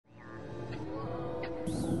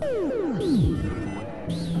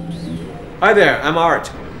Hi there, I'm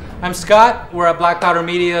Art. I'm Scott. We're at Black Powder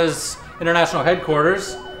Media's international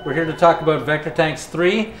headquarters. We're here to talk about Vector Tanks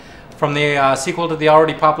 3, from the sequel to the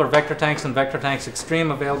already popular Vector Tanks and Vector Tanks Extreme,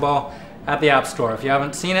 available at the App Store. If you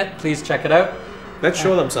haven't seen it, please check it out. Let's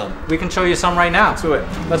show them some. We can show you some right now. Let's do it.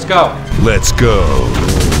 Let's go. Let's go.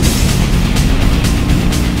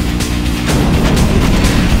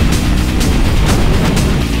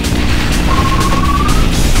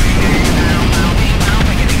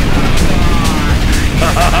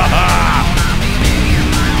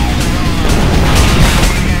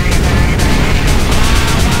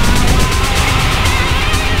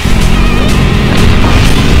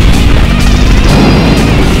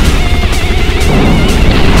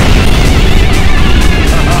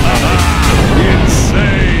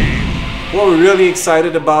 What we're really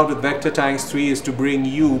excited about with Vector Tanks 3 is to bring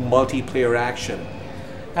you multiplayer action.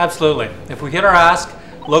 Absolutely. If we hit our ask,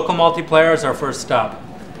 local multiplayer is our first stop.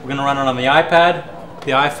 We're going to run it on the iPad,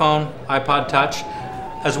 the iPhone, iPod Touch,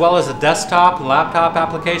 as well as a desktop, laptop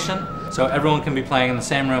application, so everyone can be playing in the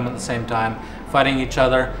same room at the same time, fighting each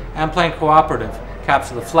other, and playing cooperative.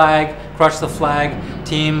 Capture the flag, crush the flag,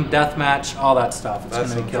 team, deathmatch, all that stuff. It's going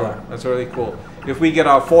to be killer. That's really cool. If we get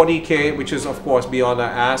our 40K, which is of course beyond our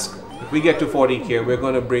ask, if we get to 40K, we're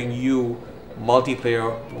going to bring you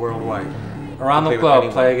multiplayer worldwide. Around the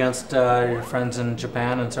globe, play against your friends in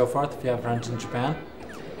Japan and so forth, if you have friends in Japan.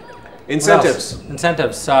 Incentives.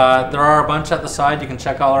 Incentives. There are a bunch at the side. You can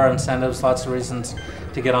check all our incentives, lots of reasons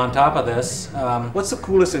to get on top of this. What's the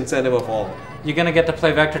coolest incentive of all? You're going to get to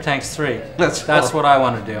play Vector Tanks 3. That's what I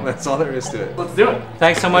want to do. That's all there is to it. Let's do it.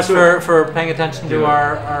 Thanks so much for paying attention to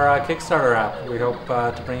our Kickstarter app. We hope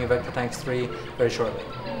to bring you Vector Tanks 3 very shortly.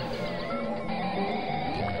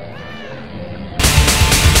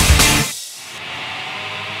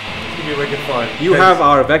 Wicked fun. You have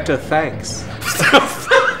our Vector thanks.